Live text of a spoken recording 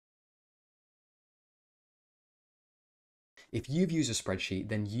If you've used a spreadsheet,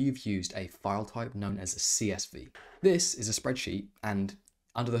 then you've used a file type known as a CSV. This is a spreadsheet, and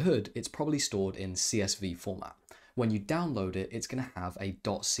under the hood, it's probably stored in CSV format. When you download it, it's going to have a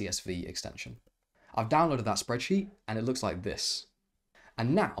 .csv extension. I've downloaded that spreadsheet and it looks like this.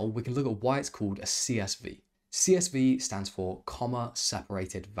 And now we can look at why it's called a CSV. CSV stands for comma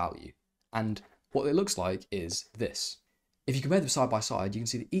separated value. And what it looks like is this. If you compare them side by side, you can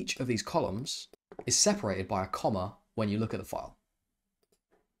see that each of these columns is separated by a comma when you look at the file.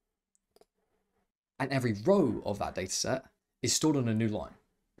 And every row of that data set is stored on a new line.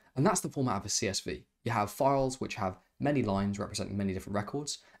 And that's the format of a CSV. You have files which have many lines representing many different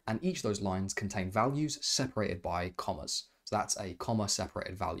records, and each of those lines contain values separated by commas. So that's a comma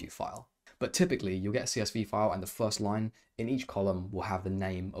separated value file. But typically you'll get a CSV file and the first line in each column will have the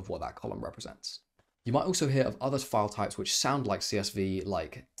name of what that column represents. You might also hear of other file types which sound like CSV,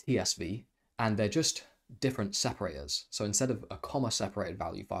 like TSV, and they're just different separators. So instead of a comma separated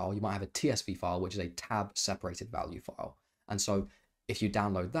value file, you might have a TSV file, which is a tab separated value file. And so if you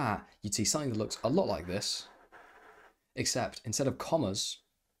download that, you'd see something that looks a lot like this, except instead of commas,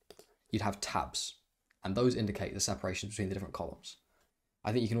 you'd have tabs, and those indicate the separation between the different columns.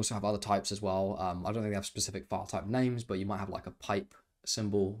 I think you can also have other types as well. I don't think they have specific file type names, but you might have like a pipe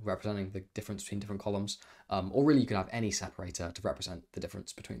symbol representing the difference between different columns, or really you could have any separator to represent the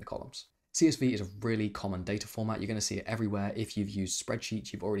difference between the columns. CSV is a really common data format. You're going to see it everywhere. If you've used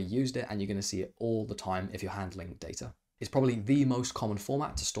spreadsheets, you've already used it, and you're going to see it all the time if you're handling data. It's probably the most common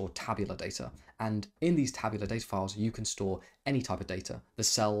format to store tabular data. And in these tabular data files, you can store any type of data. The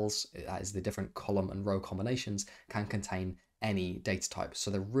cells, that is the different column and row combinations, can contain any data type.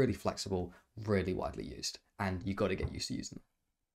 So they're really flexible, really widely used, and you've got to get used to using them.